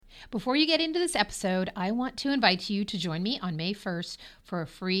Before you get into this episode, I want to invite you to join me on May 1st for a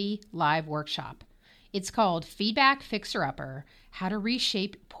free live workshop. It's called Feedback Fixer Upper: How to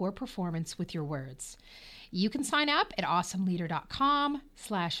Reshape Poor Performance with Your Words. You can sign up at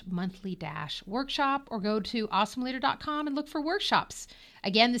awesomeleader.com/monthly-workshop or go to awesomeleader.com and look for workshops.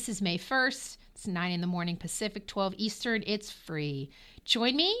 Again, this is May 1st. It's 9 in the morning Pacific, 12 Eastern. It's free.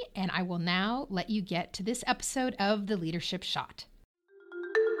 Join me, and I will now let you get to this episode of The Leadership Shot.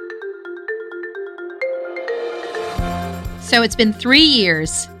 So it's been 3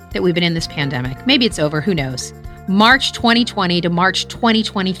 years that we've been in this pandemic. Maybe it's over, who knows? March 2020 to March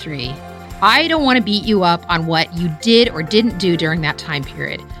 2023. I don't want to beat you up on what you did or didn't do during that time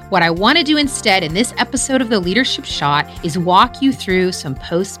period. What I want to do instead in this episode of The Leadership Shot is walk you through some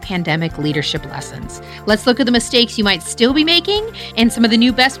post-pandemic leadership lessons. Let's look at the mistakes you might still be making and some of the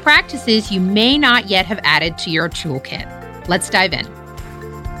new best practices you may not yet have added to your toolkit. Let's dive in.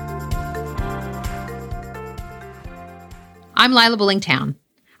 I'm Lila Bullingtown.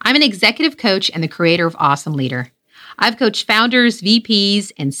 I'm an executive coach and the creator of Awesome Leader. I've coached founders,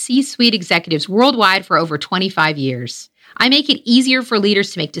 VPs, and C-suite executives worldwide for over 25 years. I make it easier for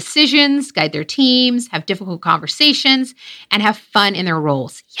leaders to make decisions, guide their teams, have difficult conversations, and have fun in their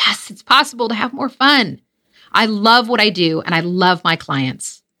roles. Yes, it's possible to have more fun. I love what I do, and I love my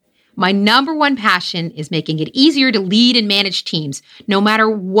clients. My number one passion is making it easier to lead and manage teams, no matter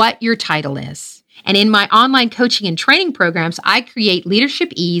what your title is. And in my online coaching and training programs, I create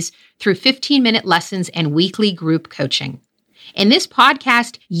leadership ease through 15-minute lessons and weekly group coaching. In this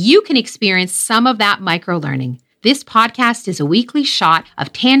podcast, you can experience some of that micro-learning. This podcast is a weekly shot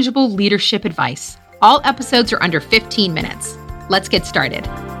of tangible leadership advice. All episodes are under 15 minutes. Let's get started.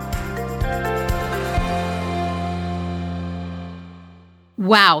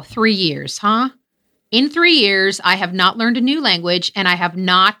 Wow, 3 years, huh? In 3 years, I have not learned a new language and I have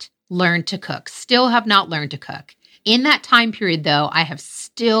not learned to cook. Still have not learned to cook. In that time period, though, I have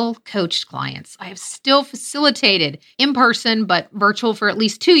still coached clients. I have still facilitated in person, but virtual for at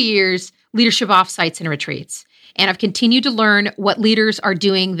least 2 years, leadership offsites and retreats. And I've continued to learn what leaders are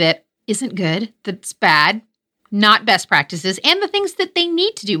doing that isn't good, that's bad, not best practices, and the things that they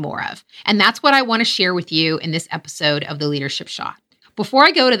need to do more of. And that's what I want to share with you in this episode of The Leadership Shot. Before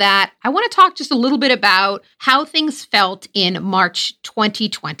I go to that, I want to talk just a little bit about how things felt in March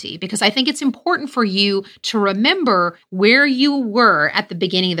 2020, because I think it's important for you to remember where you were at the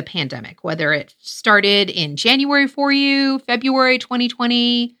beginning of the pandemic, whether it started in January for you, February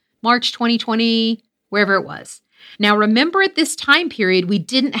 2020, March 2020, wherever it was. Now, remember at this time period, we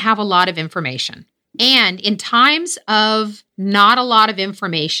didn't have a lot of information. And in times of not a lot of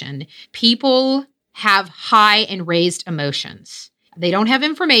information, people have high and raised emotions. They don't have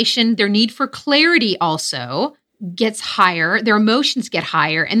information. Their need for clarity also gets higher. Their emotions get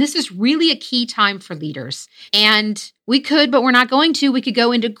higher. And this is really a key time for leaders. And we could, but we're not going to. We could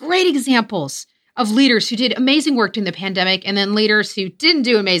go into great examples of leaders who did amazing work during the pandemic and then leaders who didn't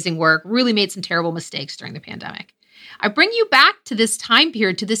do amazing work, really made some terrible mistakes during the pandemic. I bring you back to this time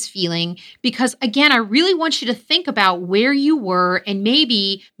period, to this feeling, because again, I really want you to think about where you were and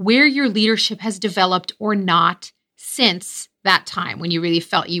maybe where your leadership has developed or not since that time when you really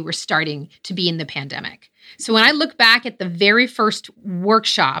felt you were starting to be in the pandemic. So when I look back at the very first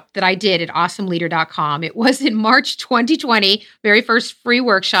workshop that I did at awesomeleader.com, it was in March 2020, very first free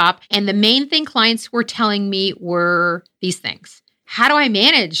workshop. And the main thing clients were telling me were these things. How do I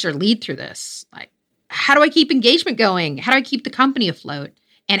manage or lead through this? Like, how do I keep engagement going? How do I keep the company afloat?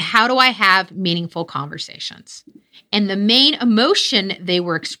 And how do I have meaningful conversations? And the main emotion they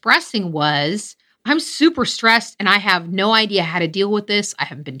were expressing was, I'm super stressed and I have no idea how to deal with this. I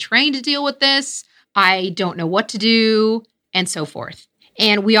haven't been trained to deal with this. I don't know what to do, and so forth.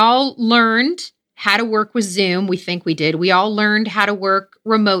 And we all learned how to work with Zoom. We think we did. We all learned how to work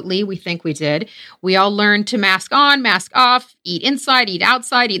remotely. We think we did. We all learned to mask on, mask off, eat inside, eat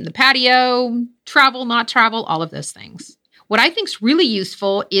outside, eat in the patio, travel, not travel, all of those things. What I think is really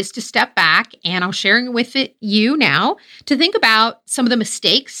useful is to step back, and I'm sharing with you now, to think about some of the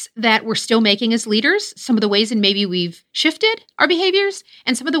mistakes that we're still making as leaders, some of the ways in maybe we've shifted our behaviors,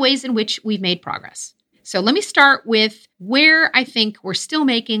 and some of the ways in which we've made progress. So let me start with where I think we're still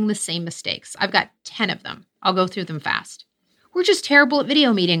making the same mistakes. I've got 10 of them. I'll go through them fast. We're just terrible at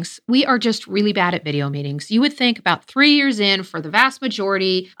video meetings. We are just really bad at video meetings. You would think about 3 years in, for the vast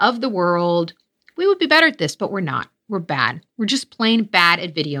majority of the world, we would be better at this, but we're not. We're bad. We're just plain bad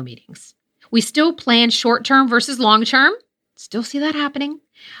at video meetings. We still plan short-term versus long-term. Still see that happening.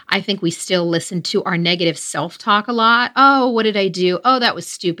 I think we still listen to our negative self-talk a lot. Oh, what did I do? Oh, that was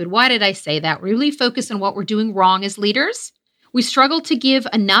stupid. Why did I say that? We really focus on what we're doing wrong as leaders. We struggle to give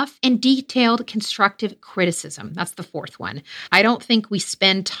enough and detailed constructive criticism. That's the fourth one. I don't think we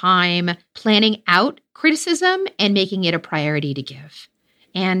spend time planning out criticism and making it a priority to give,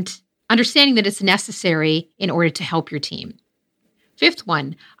 and understanding that it's necessary in order to help your team. Fifth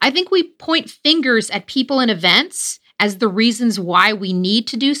one, I think we point fingers at people and events as the reasons why we need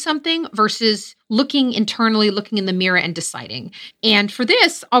to do something versus looking internally, looking in the mirror and deciding. And for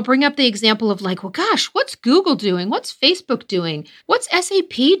this, I'll bring up the example of like, well, gosh, what's Google doing? What's Facebook doing? What's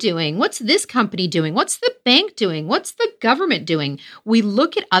SAP doing? What's this company doing? What's the bank doing? What's the government doing? We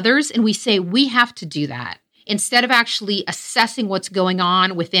look at others and we say, we have to do that, instead of actually assessing what's going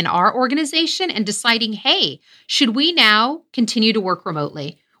on within our organization and deciding, hey, should we now continue to work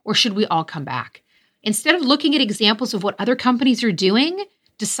remotely or should we all come back? Instead of looking at examples of what other companies are doing,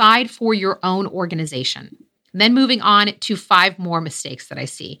 decide for your own organization. Then moving on to 5 more mistakes that I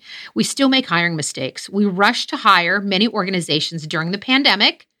see. We still make hiring mistakes. We rush to hire many organizations during the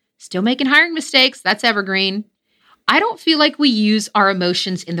pandemic, still making hiring mistakes. That's evergreen. I don't feel like we use our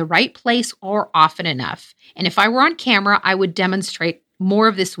emotions in the right place or often enough. And if I were on camera, I would demonstrate more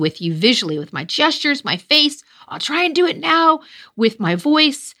of this with you visually, with my gestures, my face. I'll try and do it now with my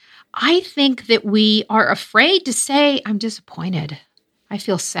voice. I think that we are afraid to say, I'm disappointed. I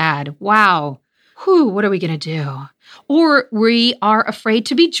feel sad. Wow. Whew, what are we going to do? Or we are afraid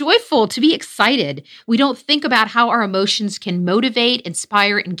to be joyful, to be excited. We don't think about how our emotions can motivate,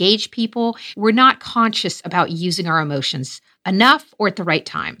 inspire, engage people. We're not conscious about using our emotions enough or at the right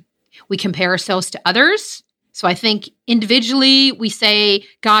time. We compare ourselves to others. So I think individually we say,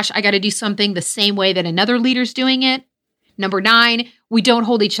 gosh, I got to do something the same way that another leader's doing it. Number 9, we don't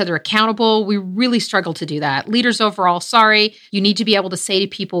hold each other accountable. We really struggle to do that. Leaders overall, sorry, you need to be able to say to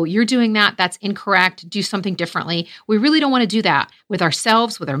people, you're doing that, that's incorrect, do something differently. We really don't want to do that with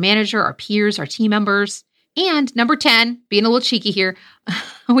ourselves, with our manager, our peers, our team members. And number 10, being a little cheeky here,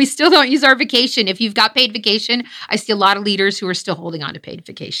 we still don't use our vacation. If you've got paid vacation, I see a lot of leaders who are still holding on to paid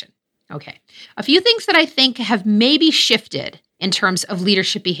vacation. Okay, a few things that I think have maybe shifted in terms of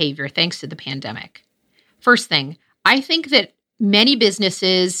leadership behavior thanks to the pandemic. First thing, I think that many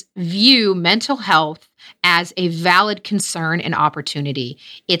businesses view mental health as a valid concern and opportunity.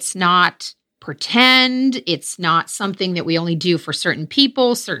 It's not pretend. It's not something that we only do for certain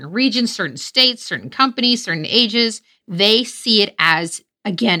people, certain regions, certain states, certain companies, certain ages. They see it as,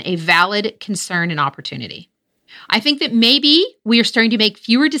 again, a valid concern and opportunity. I think that maybe we are starting to make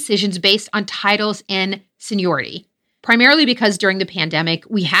fewer decisions based on titles and seniority, primarily because during the pandemic,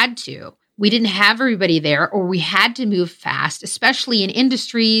 we had to. We didn't have everybody there, or we had to move fast, especially in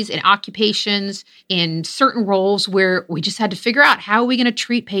industries and occupations, in certain roles where we just had to figure out, how are we going to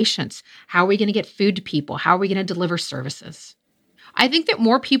treat patients? How are we going to get food to people? How are we going to deliver services? I think that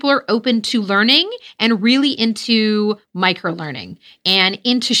more people are open to learning and really into micro-learning and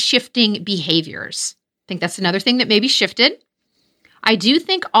into shifting behaviors. I think that's another thing that maybe shifted. I do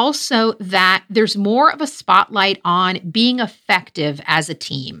think also that there's more of a spotlight on being effective as a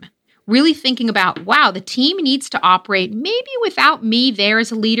team. Really thinking about, wow, the team needs to operate maybe without me there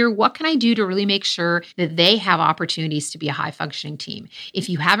as a leader. What can I do to really make sure that they have opportunities to be a high-functioning team? If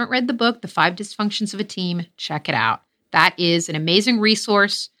you haven't read the book, The 5 Dysfunctions of a Team, check it out. That is an amazing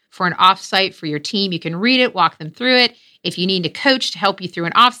resource for an offsite for your team. You can read it, walk them through it. If you need a coach to help you through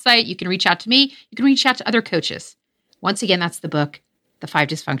an offsite, you can reach out to me. You can reach out to other coaches. Once again, that's the book, The 5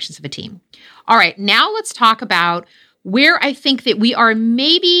 Dysfunctions of a Team. All right, now let's talk about where I think that we are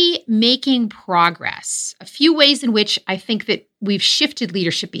maybe making progress. A few ways in which I think that we've shifted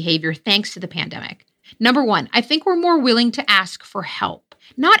leadership behavior thanks to the pandemic. Number 1, I think we're more willing to ask for help.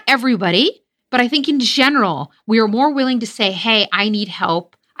 Not everybody, but I think in general, we are more willing to say, hey, I need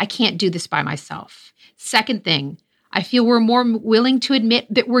help. I can't do this by myself. Second thing, I feel we're more willing to admit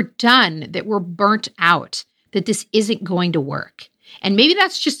that we're done, that we're burnt out, that this isn't going to work. And maybe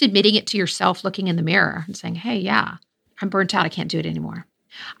that's just admitting it to yourself, looking in the mirror and saying, hey, yeah, I'm burnt out. I can't do it anymore.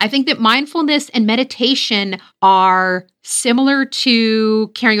 I think that mindfulness and meditation are similar to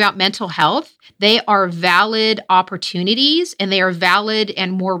caring about mental health. They are valid opportunities, and they are valid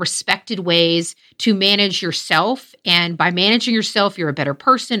and more respected ways to manage yourself. And by managing yourself, you're a better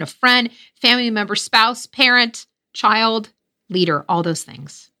person, a friend, family member, spouse, parent, child, leader, all those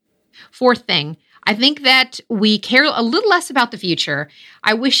things. Fourth thing, I think that we care a little less about the future.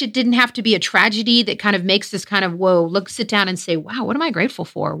 I wish it didn't have to be a tragedy that kind of makes us kind of, sit down and say, wow, what am I grateful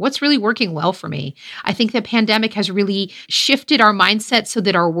for? What's really working well for me? I think the pandemic has really shifted our mindset so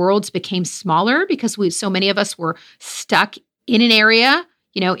that our worlds became smaller because so many of us were stuck in an area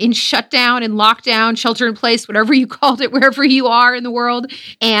in shutdown and lockdown, shelter in place, whatever you called it, wherever you are in the world.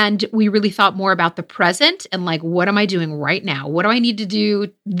 And we really thought more about the present and like, what am I doing right now? What do I need to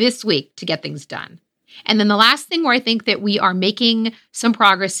do this week to get things done? And then the last thing where I think that we are making some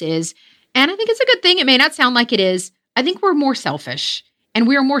progress is, and I think it's a good thing, it may not sound like it is, I think we're more selfish. And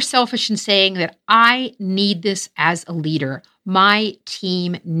we are more selfish in saying that I need this as a leader. My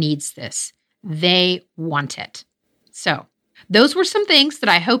team needs this. They want it. So those were some things that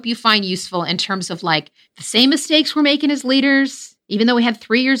I hope you find useful in terms of like the same mistakes we're making as leaders, even though we had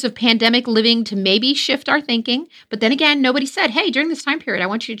 3 years of pandemic living to maybe shift our thinking. But then again, nobody said, hey, during this time period, I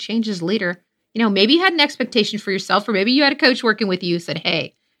want you to change as a leader. Maybe you had an expectation for yourself, or maybe you had a coach working with you who said,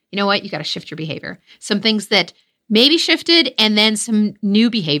 hey, you know what? You got to shift your behavior. Some things that maybe shifted, and then some new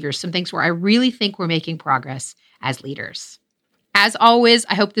behaviors, some things where I really think we're making progress as leaders. As always,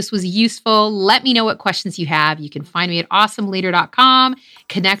 I hope this was useful. Let me know what questions you have. You can find me at awesomeleader.com.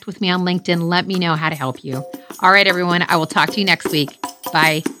 Connect with me on LinkedIn. Let me know how to help you. All right, everyone. I will talk to you next week.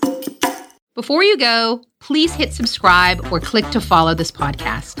 Bye. Before you go, please hit subscribe or click to follow this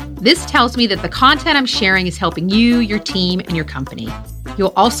podcast. This tells me that the content I'm sharing is helping you, your team, and your company.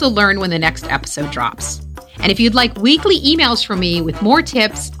 You'll also learn when the next episode drops. And if you'd like weekly emails from me with more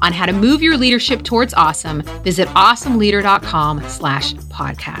tips on how to move your leadership towards awesome, visit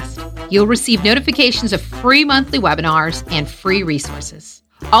awesomeleader.com/podcast. You'll receive notifications of free monthly webinars and free resources.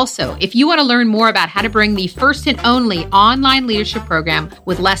 Also, if you want to learn more about how to bring the first and only online leadership program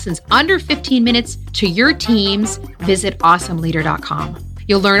with lessons under 15 minutes to your teams, visit awesomeleader.com.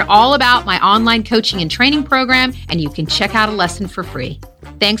 You'll learn all about my online coaching and training program, and you can check out a lesson for free.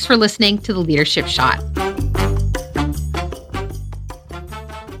 Thanks for listening to The Leadership Shot.